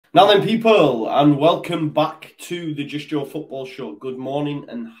Now then, people, and welcome back to the Just Joe Football Show. Good morning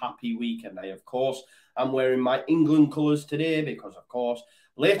and happy weekend. Of course, I'm wearing my England colours today because, of course,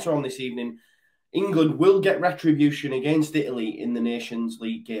 later on this evening, England will get retribution against Italy in the Nations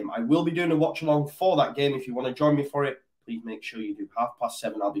League game. I will be doing a watch-along for that game. If you want to join me for it, please make sure you do.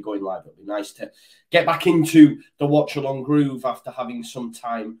 7:30, I'll be going live. It'll be nice to get back into the watch-along groove after having some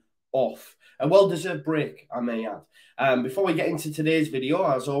time off. A well-deserved break, I may add. Before we get into today's video,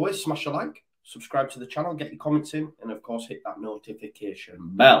 as always, smash a like, subscribe to the channel, get your comments in, and of course, hit that notification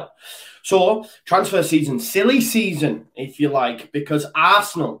bell. So, transfer season, silly season, if you like, because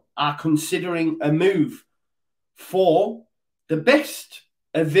Arsenal are considering a move for the best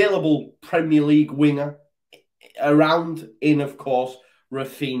available Premier League winger around in, of course,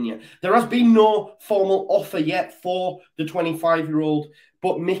 Raphinha. There has been no formal offer yet for the 25-year-old,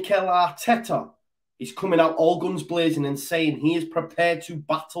 but Mikel Arteta is coming out all guns blazing and saying he is prepared to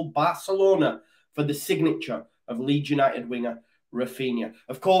battle Barcelona for the signature of Leeds United winger Raphinha.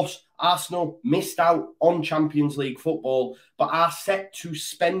 Of course, Arsenal missed out on Champions League football, but are set to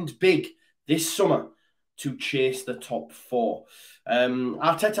spend big this summer to chase the top four.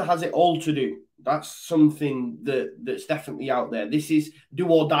 Arteta has it all to do. That's something that's definitely out there. This is do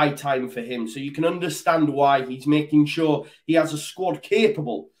or die time for him. So you can understand why he's making sure he has a squad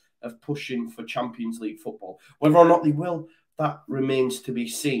capable of pushing for Champions League football. Whether or not they will, that remains to be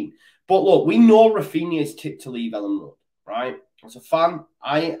seen. But look, we know Raphinha is tipped to leave Ellen Road, right? As a fan,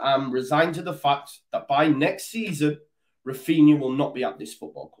 I am resigned to the fact that by next season, Raphinha will not be at this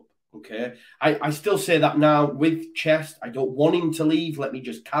football club. Okay, I still say that now with chest. I don't want him to leave. Let me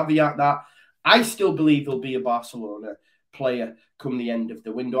just caveat that. I still believe he'll be a Barcelona player come the end of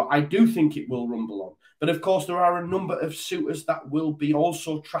the window. I do think it will rumble on. But of course, there are a number of suitors that will be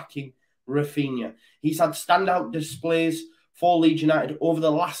also tracking Raphinha. He's had standout displays for Leeds United over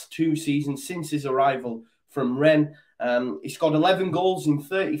the last 2 seasons since his arrival from Rennes. He scored 11 goals in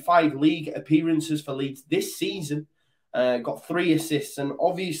 35 league appearances for Leeds this season. Got 3 assists and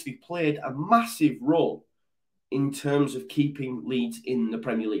obviously played a massive role in terms of keeping Leeds in the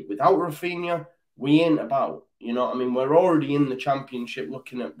Premier League. Without Raphinha, we ain't about. You know what I mean? We're already in the Championship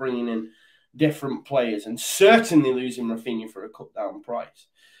looking at bringing in different players and certainly losing Raphinha for a cut-down price.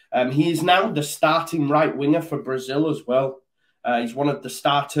 He is now the starting right winger for Brazil as well. He's one of the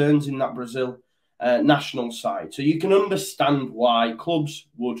star turns in that Brazil national side. So you can understand why clubs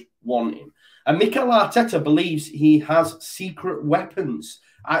would want him. And Mikel Arteta believes he has secret weapons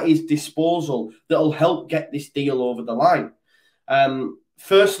at his disposal that'll help get this deal over the line.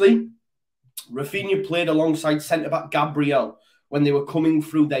 Firstly, Raphinha played alongside centre-back Gabriel when they were coming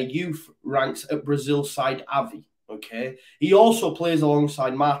through their youth ranks at Brazil side Avi. Okay, he also plays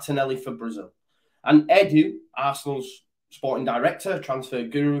alongside Martinelli for Brazil. And Edu, Arsenal's sporting director, transfer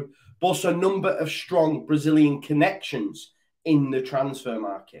guru, boasts a number of strong Brazilian connections in the transfer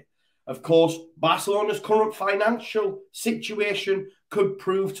market. Of course, Barcelona's current financial situation could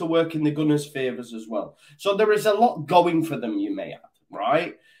prove to work in the Gunners' favours as well. So there is a lot going for them, you may add,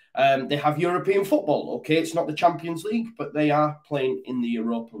 right? They have European football. Okay, it's not the Champions League, but they are playing in the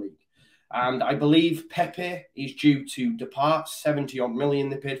Europa League. And I believe Pepe is due to depart. 70-odd million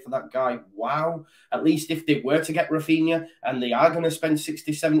they paid for that guy. Wow. At least if they were to get Raphinha and they are going to spend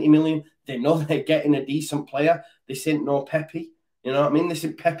 60, 70 million, they know they're getting a decent player. This ain't no Pepe. You know what I mean? This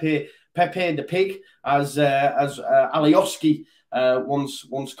is Pepe the pig, as Alioski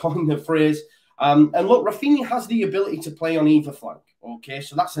once coined the phrase. And look, Raphinha has the ability to play on either flank. Okay,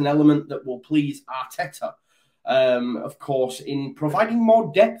 so that's an element that will please Arteta, of course, in providing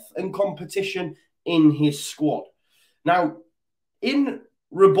more depth and competition in his squad. Now, in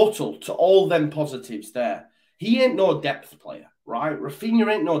rebuttal to all them positives there, he ain't no depth player, right?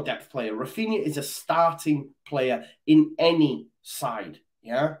 Raphinha ain't no depth player. Raphinha is a starting player in any side,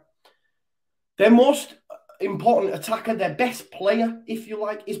 yeah? Their most important attacker, their best player, if you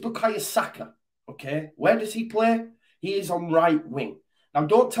like, is Bukayo Saka, okay? Where does he play? He is on right wing. Now,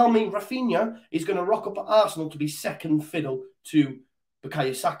 don't tell me Raphinha is going to rock up at Arsenal to be second fiddle to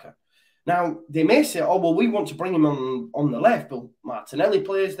Bukayo Saka. Now, they may say, oh, well, we want to bring him on the left, but Martinelli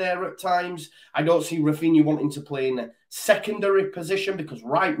plays there at times. I don't see Raphinha wanting to play in a secondary position because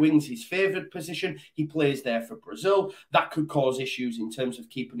right wing's his favoured position. He plays there for Brazil. That could cause issues in terms of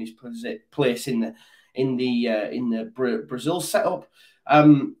keeping his place in the Brazil setup.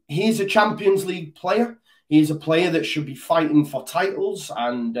 He's a Champions League player. He's a player that should be fighting for titles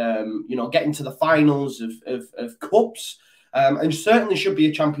and, you know, getting to the finals of cups. And certainly should be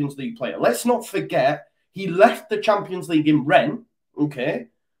a Champions League player. Let's not forget, he left the Champions League in Rennes, okay,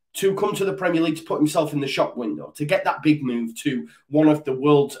 to come to the Premier League to put himself in the shop window, to get that big move to one of the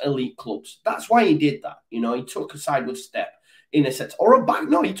world's elite clubs. That's why he did that. You know, he took a sideways step in a sense, or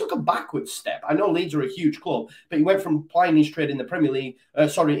he took a backwards step. I know Leeds are a huge club, but he went from plying his trade in the Premier League,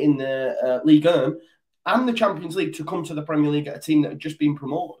 in the Ligue 1 and the Champions League to come to the Premier League at a team that had just been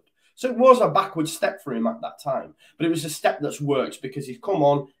promoted. So it was a backward step for him at that time, but it was a step that's worked because he's come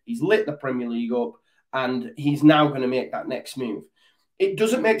on, he's lit the Premier League up, and he's now going to make that next move. It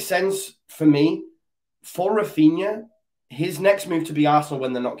doesn't make sense for me, for Raphinha, his next move to be Arsenal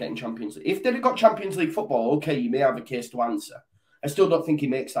when they're not getting Champions League. If they'd have got Champions League football, okay, you may have a case to answer. I still don't think he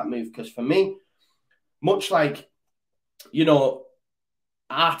makes that move because for me, much like, you know,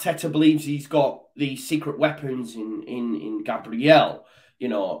 Arteta believes he's got these secret weapons in Gabriel, you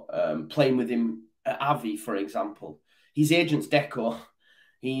know, playing with him at Avi, for example. His agent's Deco.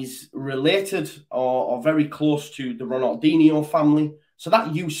 He's related or very close to the Ronaldinho family. So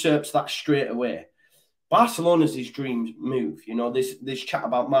that usurps that straight away. Barcelona's his dream move. You know, this chat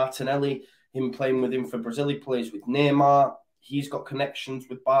about Martinelli, him playing with him for Brazil. He plays with Neymar. He's got connections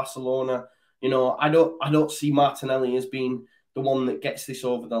with Barcelona. You know, I don't see Martinelli as being the one that gets this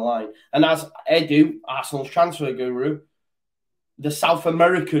over the line. And as Edu, Arsenal's transfer guru, the South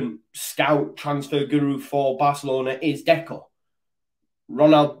American scout transfer guru for Barcelona is Deco.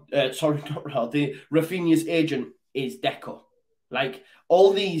 Raphinha's agent is Deco. Like,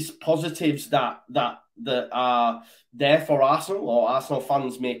 all these positives that are there for Arsenal, or Arsenal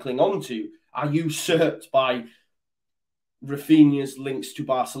fans may cling on to, are usurped by Raphinha's links to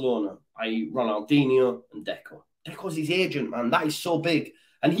Barcelona, i.e. Ronaldinho and Deco. Deco's his agent, man. That is so big.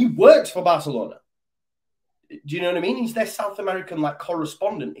 And he works for Barcelona. Do you know what I mean? He's their South American, like,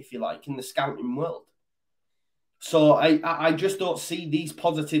 correspondent, if you like, in the scouting world. So I just don't see these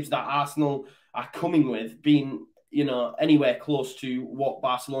positives that Arsenal are coming with being, you know, anywhere close to what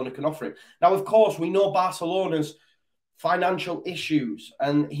Barcelona can offer him. Now, of course, we know Barcelona's financial issues,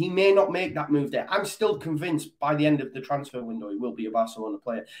 and he may not make that move there. I'm still convinced by the end of the transfer window he will be a Barcelona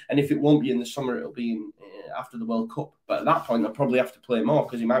player. And if it won't be in the summer, it'll be in, after the World Cup. But at that point, they'll probably have to play more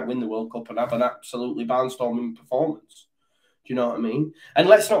because he might win the World Cup and have an absolutely barnstorming performance. Do you know what I mean? And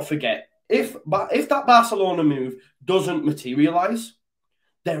let's not forget, if that Barcelona move doesn't materialise,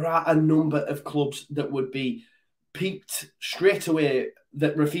 there are a number of clubs that would be peaked straight away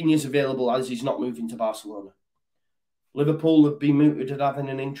that Raphinha's available as he's not moving to Barcelona. Liverpool have been mooted at having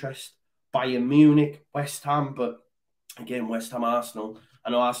an interest. Bayern Munich, West Ham, but again, West Ham, Arsenal.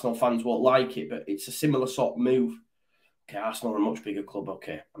 I know Arsenal fans won't like it, but it's a similar sort of move. Okay, Arsenal are a much bigger club.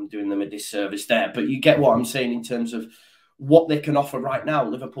 Okay, I'm doing them a disservice there. But you get what I'm saying in terms of what they can offer right now.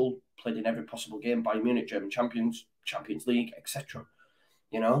 Liverpool played in every possible game. Bayern Munich, German champions, Champions League, etc.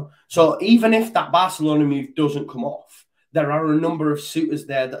 You know? So even if that Barcelona move doesn't come off, there are a number of suitors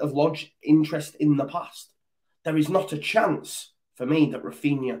there that have lodged interest in the past. There is not a chance for me that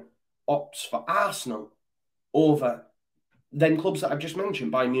Raphinha opts for Arsenal over them clubs that I've just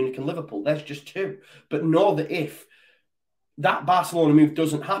mentioned, Bayern Munich and Liverpool. There's just two. But know that if that Barcelona move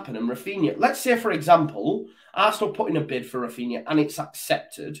doesn't happen and Raphinha, let's say, for example, Arsenal put in a bid for Raphinha and it's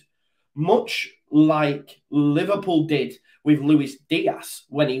accepted, much like Liverpool did with Luis Diaz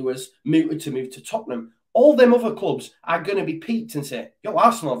when he was mooted to move to Tottenham, all them other clubs are going to be piqued and say, yo,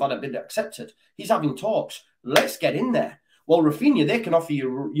 Arsenal have had a bid accepted. He's having talks. Let's get in there. Well, Raphinha, they can offer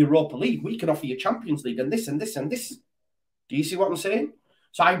you Europa League. We can offer you Champions League and this and this and this. Do you see what I'm saying?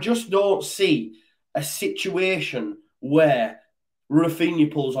 So I just don't see a situation where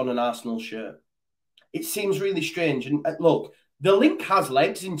Raphinha pulls on an Arsenal shirt. It seems really strange. And look, the link has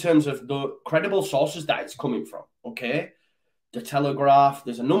legs in terms of the credible sources that it's coming from, okay? The Telegraph,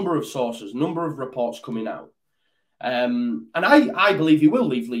 there's a number of sources, a number of reports coming out. And I believe he will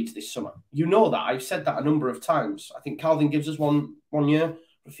leave Leeds this summer. You know that. I've said that a number of times. I think Calvin gives us one year.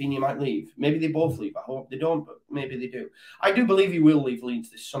 Raphinha might leave. Maybe they both leave. I hope they don't, but maybe they do. I do believe he will leave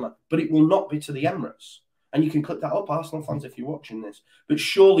Leeds this summer, but it will not be to the Emirates. And you can click that up, Arsenal fans, if you're watching this. But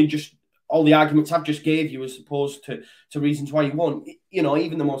surely just all the arguments I've just gave you as opposed to reasons why you won't. You know,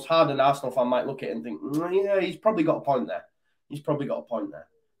 even the most hardened Arsenal fan might look at it and think, yeah, he's probably got a point there. He's probably got a point there.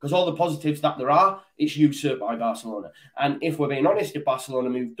 Because all the positives that there are, it's usurped by Barcelona. And if we're being honest, if Barcelona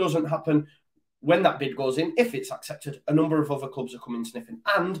move doesn't happen, when that bid goes in, if it's accepted, a number of other clubs are coming sniffing.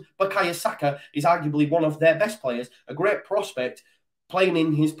 And Bukayo Saka is arguably one of their best players, a great prospect, playing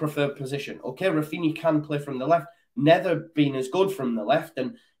in his preferred position. Okay, Raphinha can play from the left, never been as good from the left.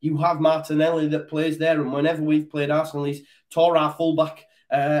 And you have Martinelli that plays there. And whenever we've played Arsenal, he's tore our fullback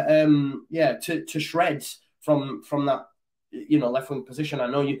to shreds from that left-wing position. I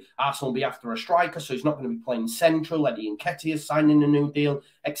know Arsenal will be after a striker, so he's not going to be playing central. Eddie Nketiah is signing a new deal,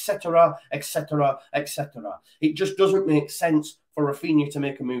 etc., etc., etc. It just doesn't make sense for Raphinha to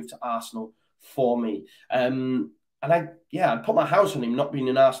make a move to Arsenal for me. And I'd put my house on him not being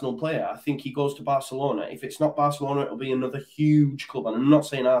an Arsenal player. I think he goes to Barcelona. If it's not Barcelona, it'll be another huge club. And I'm not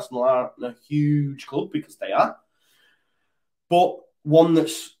saying Arsenal are a huge club, because they are, but one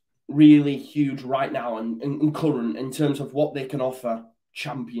that's really huge right now and current in terms of what they can offer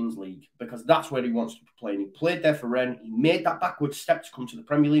Champions League, because that's where he wants to play. And he played there for Rennes. He made that backward step to come to the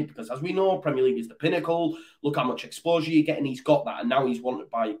Premier League, because as we know, Premier League is the pinnacle. Look how much exposure you get, and he's got that. And now he's wanted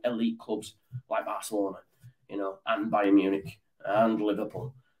by elite clubs like Barcelona, and Bayern Munich and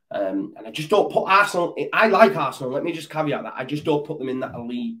Liverpool. And I just don't put Arsenal. I like Arsenal. Let me just caveat that. I just don't put them in that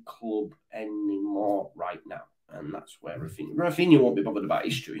elite club anymore right now. And that's where Raphinha won't be bothered about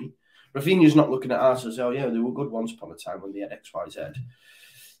history. Raphinha's not looking at Arsenal and say, oh, yeah, they were good once upon a time when they had X, Y, Z.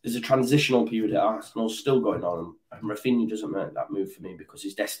 There's a transitional period at Arsenal still going on, and Raphinha doesn't make that move for me because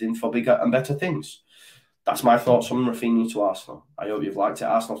he's destined for bigger and better things. That's my thoughts on Raphinha to Arsenal. I hope you've liked it.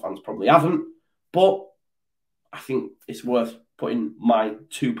 Arsenal fans probably haven't, but I think it's worth putting my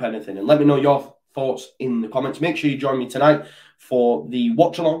 2 pence in. And let me know your thoughts in the comments. Make sure you join me tonight for the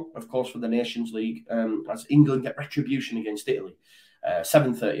watch-along, of course, for the Nations League, as England get retribution against Italy.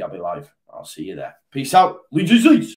 7:30, I'll be live. I'll see you there. Peace out. Leeds United.